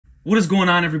What is going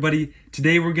on, everybody?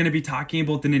 Today we're going to be talking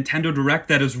about the Nintendo Direct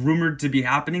that is rumored to be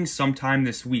happening sometime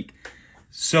this week.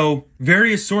 So,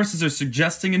 various sources are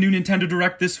suggesting a new Nintendo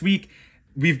Direct this week.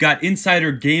 We've got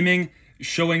Insider Gaming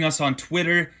showing us on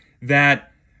Twitter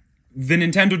that the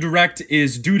Nintendo Direct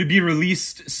is due to be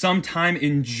released sometime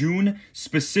in June,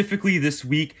 specifically this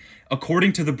week.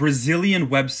 According to the Brazilian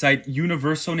website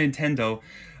Universo Nintendo,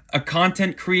 a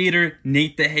content creator,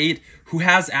 Nate the Hate, who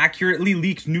has accurately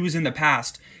leaked news in the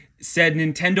past, said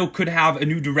Nintendo could have a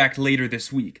new Direct later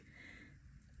this week.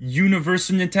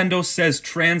 Universal Nintendo says,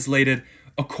 translated,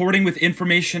 according with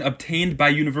information obtained by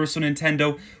Universal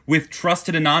Nintendo with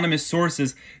trusted anonymous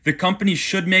sources, the company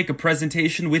should make a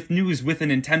presentation with news with a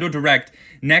Nintendo Direct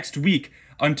next week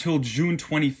until June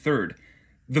 23rd.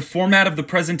 The format of the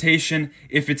presentation,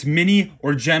 if it's mini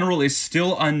or general, is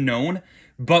still unknown,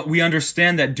 but we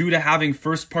understand that due to having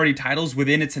first-party titles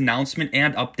within its announcement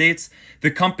and updates, the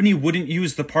company wouldn't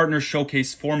use the partner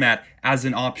showcase format as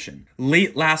an option.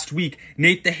 Late last week,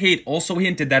 Nate the Hate also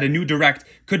hinted that a new Direct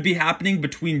could be happening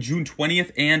between June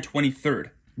 20th and 23rd.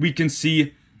 We can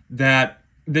see that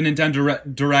the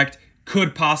Nintendo Direct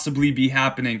could possibly be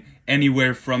happening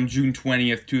anywhere from June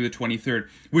 20th to the 23rd,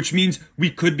 which means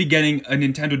we could be getting a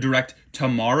Nintendo Direct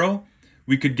tomorrow.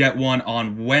 We could get one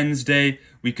on Wednesday.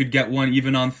 We could get one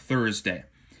even on Thursday.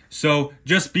 So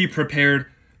just be prepared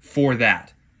for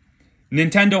that.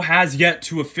 Nintendo has yet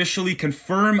to officially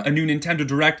confirm a new Nintendo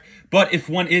Direct, but if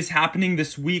one is happening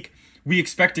this week, we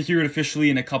expect to hear it officially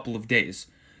in a couple of days.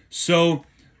 So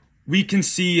we can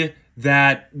see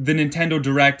that the Nintendo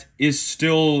Direct is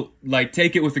still,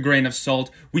 take it with a grain of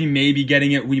salt. We may be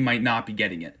getting it, we might not be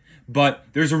getting it. But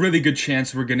there's a really good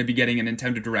chance we're going to be getting a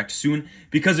Nintendo Direct soon,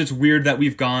 because it's weird that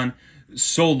we've gone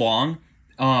so long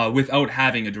without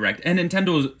having a Direct. And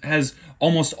Nintendo has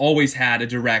almost always had a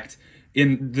Direct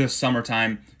in the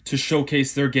summertime to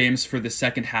showcase their games for the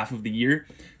second half of the year.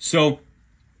 So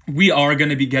we are going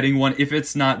to be getting one. If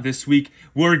it's not this week,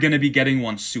 we're going to be getting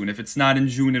one soon. If it's not in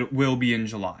June, it will be in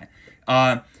July.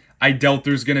 I doubt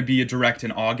there's going to be a Direct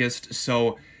in August,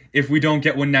 so if we don't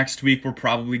get one next week, we're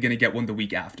probably going to get one the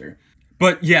week after.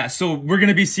 But yeah, so we're going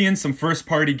to be seeing some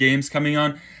first-party games coming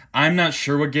on. I'm not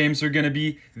sure what games are going to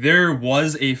be. There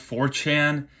was a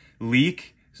 4chan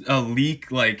leak.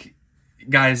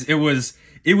 Guys, it was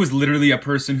literally a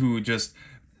person who just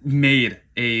made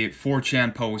a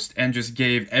 4chan post and just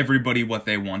gave everybody what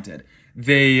they wanted.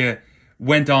 They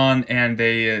went on and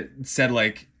they said,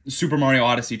 Super Mario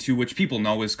Odyssey 2, which people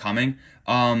know is coming.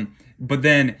 But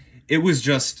then it was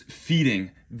just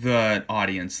feeding the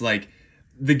audience.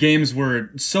 The games were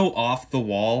so off the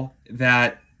wall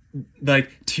that,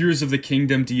 Tears of the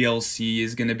Kingdom DLC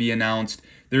is going to be announced.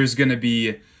 There's going to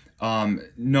be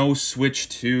no Switch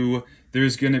 2.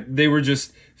 They were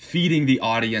just feeding the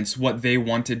audience what they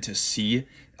wanted to see.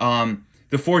 The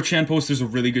 4chan post, there's a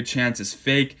really good chance is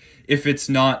fake. If it's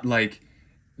not,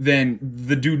 then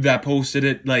the dude that posted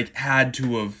it, had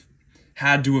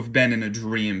to have been in a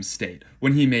dream state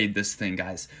when he made this thing,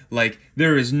 guys.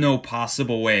 There is no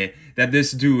possible way that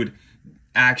this dude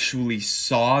actually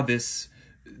saw this,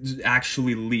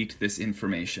 actually leaked this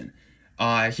information.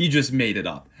 He just made it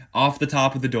up. Off the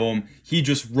top of the dome, he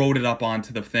just wrote it up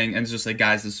onto the thing and it's just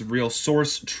guys, this is a real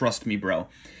source, trust me, bro.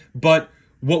 But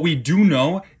what we do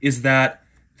know is that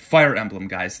Fire Emblem,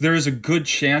 guys, there is a good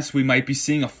chance we might be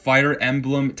seeing a Fire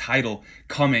Emblem title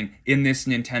coming in this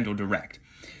Nintendo Direct.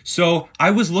 So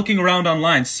I was looking around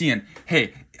online seeing,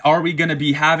 hey, are we going to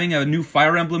be having a new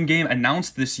Fire Emblem game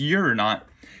announced this year or not?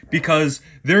 Because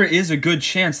there is a good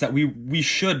chance that we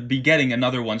should be getting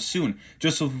another one soon,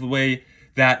 just with the way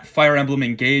that Fire Emblem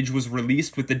Engage was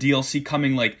released, with the DLC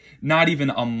coming not even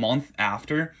a month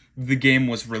after the game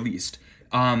was released.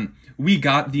 We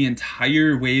got the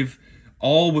entire wave,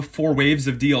 all with 4 waves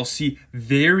of DLC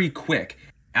very quick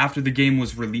after the game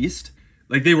was released.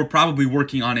 They were probably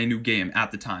working on a new game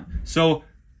at the time. So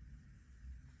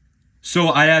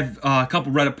I have a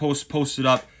couple Reddit posts posted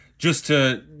up just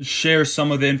to share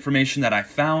some of the information that I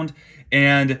found.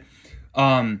 And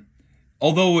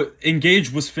although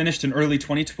Engage was finished in early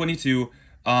 2022,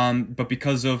 but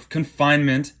because of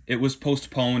confinement, it was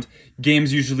postponed.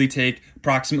 Games usually take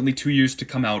approximately 2 years to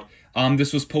come out.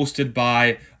 This was posted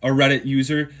by a Reddit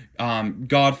user,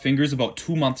 Godfingers, about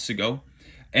 2 months ago.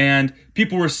 And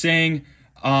people were saying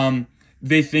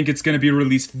they think it's going to be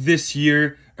released this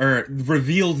year, or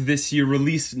revealed this year,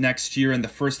 released next year in the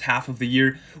first half of the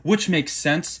year, which makes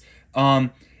sense.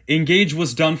 Engage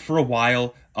was done for a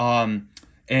while,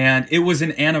 and it was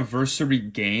an anniversary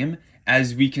game,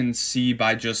 as we can see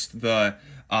by just the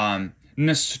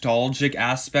nostalgic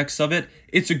aspects of it.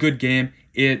 It's a good game.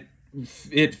 It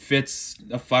it fits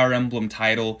a Fire Emblem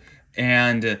title,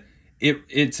 and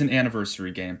it's an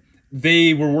anniversary game.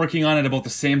 They were working on it about the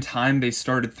same time they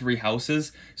started Three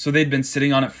Houses, so they'd been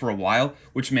sitting on it for a while,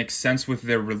 which makes sense with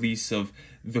their release of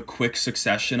the quick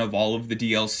succession of all of the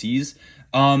DLCs.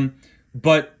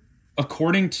 But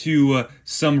according to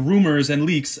some rumors and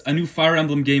leaks, a new Fire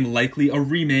Emblem game, likely a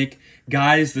remake.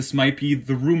 Guys, this might be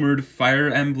the rumored Fire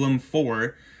Emblem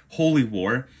 4 Holy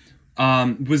War,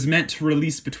 was meant to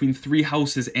release between Three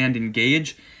Houses and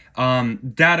Engage.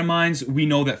 Datamined, we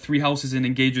know that Three Houses and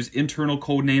Engage's internal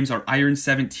code names are Iron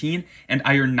 17 and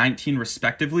Iron 19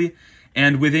 respectively,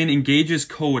 and within Engage's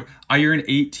code, Iron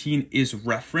 18 is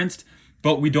referenced,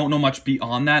 but we don't know much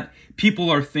beyond that. People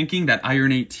are thinking that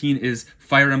Iron 18 is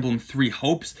Fire Emblem Three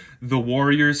Hopes, the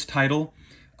Warriors title,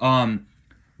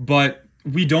 but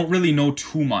we don't really know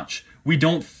too much. We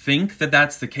don't think that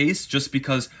that's the case just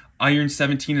because Iron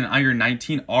 17 and Iron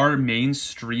 19 are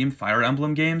mainstream Fire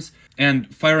Emblem games,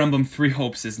 and Fire Emblem Three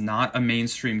Hopes is not a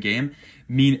mainstream game,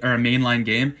 or a mainline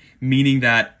game, meaning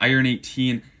that Iron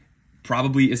 18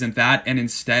 probably isn't that, and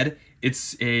instead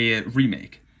it's a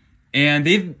remake. And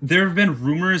there have been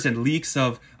rumors and leaks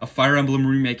of a Fire Emblem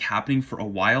remake happening for a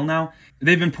while now.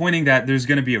 They've been pointing that there's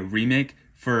going to be a remake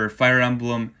for Fire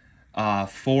Emblem 4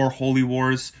 Holy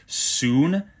Wars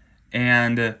soon,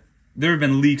 and there have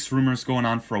been leaks, rumors going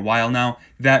on for a while now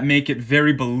that make it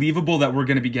very believable that we're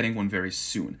going to be getting one very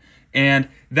soon. And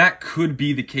that could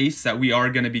be the case, that we are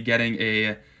going to be getting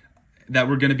a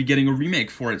remake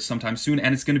for it sometime soon,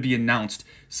 and it's going to be announced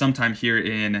sometime here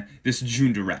in this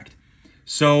June Direct.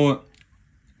 So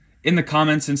in the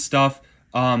comments and stuff,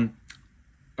 or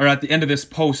at the end of this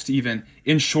post even,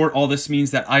 in short, all this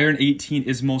means that Iron 18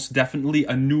 is most definitely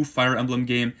a new Fire Emblem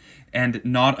game and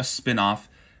not a spin-off.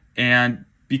 And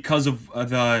because of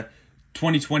the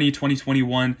 2020,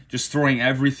 2021, just throwing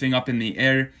everything up in the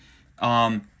air,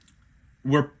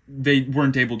 they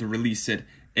weren't able to release it.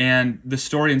 And the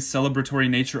story and celebratory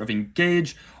nature of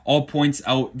Engage all points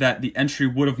out that the entry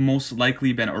would have most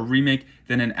likely been a remake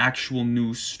than an actual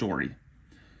new story.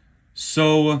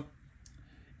 So,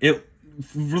 we're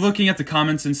looking at the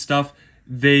comments and stuff,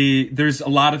 there's a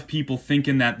lot of people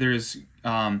thinking that there's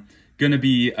going to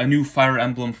be a new Fire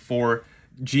Emblem 4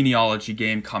 genealogy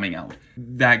game coming out.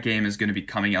 That game is going to be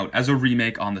coming out as a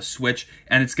remake on the Switch,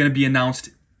 and it's going to be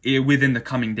announced within the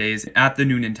coming days at the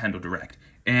new Nintendo Direct.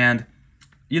 And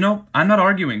you know, I'm not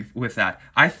arguing with that.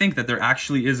 I think that there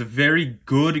actually is a very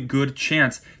good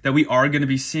chance that we are going to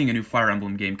be seeing a new Fire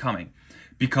Emblem game coming.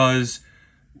 Because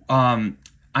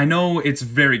I know it's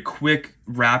very quick,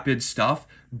 rapid stuff,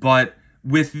 but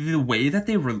with the way that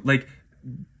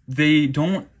they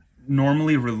don't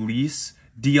normally release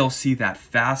DLC that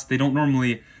fast. They don't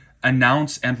normally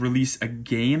announce and release a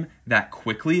game that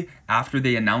quickly after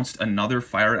they announced another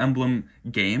Fire Emblem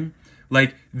game.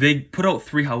 Like, they put out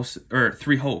Three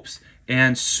Hopes,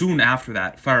 and soon after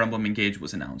that, Fire Emblem Engage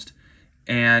was announced,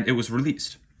 and it was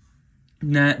released.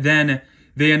 Then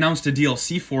they announced a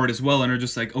DLC for it as well, and are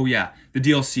just like, oh yeah, the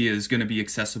DLC is going to be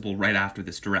accessible right after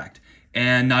this Direct.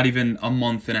 And not even a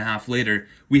month and a half later,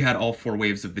 we had all 4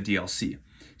 waves of the DLC.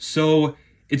 So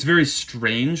it's very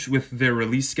strange with their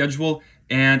release schedule,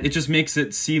 and it just makes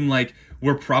it seem like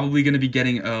we're probably going to be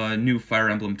getting a new Fire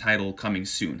Emblem title coming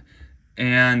soon.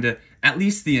 And at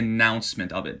least the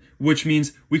announcement of it, which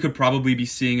means we could probably be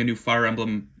seeing a new Fire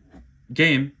Emblem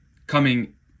game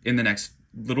coming in the next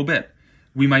little bit.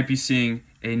 We might be seeing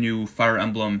a new Fire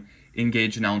Emblem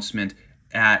Engage announcement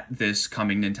at this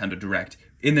coming Nintendo Direct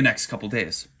in the next couple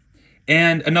days.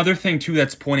 And another thing too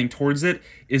that's pointing towards it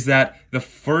is that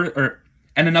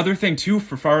another thing too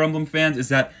for Fire Emblem fans is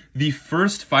that the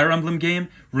first Fire Emblem game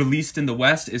released in the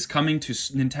West is coming to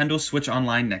Nintendo Switch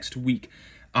Online next week.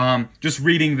 Just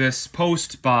reading this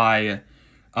post by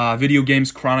Video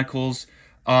Games Chronicles,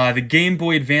 the Game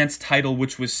Boy Advance title,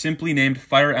 which was simply named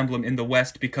Fire Emblem in the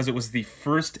West because it was the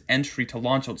first entry to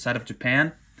launch outside of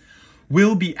Japan,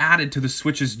 will be added to the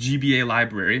Switch's GBA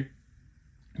library,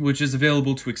 which is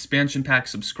available to expansion pack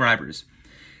subscribers.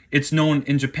 It's known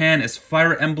in Japan as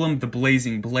Fire Emblem The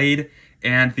Blazing Blade,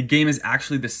 and the game is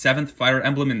actually the 7th Fire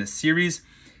Emblem in the series,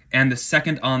 and the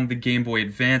 2nd on the Game Boy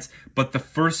Advance, but the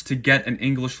first to get an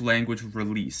English language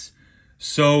release.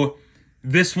 So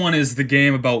this one is the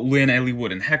game about Lynn,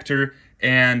 Eliwood, and Hector,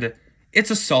 and it's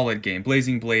a solid game.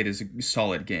 Blazing Blade is a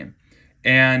solid game.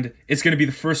 And it's going to be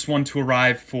the first one to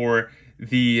arrive for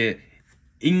the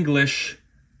English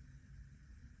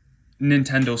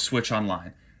Nintendo Switch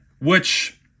Online,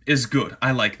 which is good.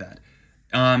 I like that.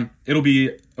 It'll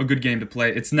be a good game to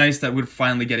play. It's nice that we're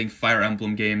finally getting Fire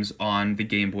Emblem games on the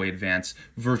Game Boy Advance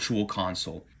Virtual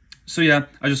Console. So yeah,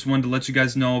 I just wanted to let you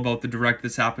guys know about the Direct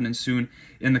that's happening soon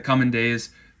in the coming days.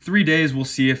 3 days, we'll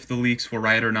see if the leaks were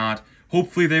right or not.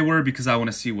 Hopefully they were, because I want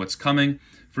to see what's coming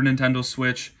for Nintendo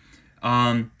Switch.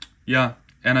 Yeah,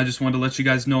 and I just wanted to let you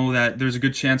guys know that there's a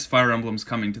good chance Fire Emblem's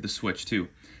coming to the Switch too.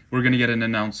 We're going to get an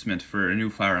announcement for a new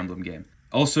Fire Emblem game.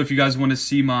 Also, if you guys want to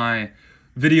see my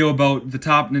video about the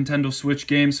top Nintendo Switch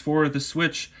games for the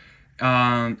Switch,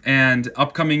 and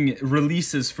upcoming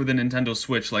releases for the Nintendo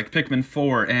Switch, like Pikmin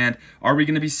 4, and are we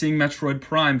going to be seeing Metroid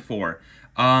Prime 4?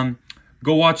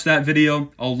 Go watch that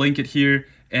video. I'll link it here.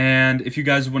 And if you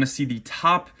guys want to see the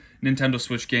top Nintendo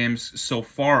Switch games so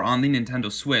far on the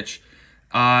Nintendo Switch,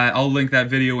 I'll link that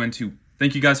video in too.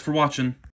 Thank you guys for watching.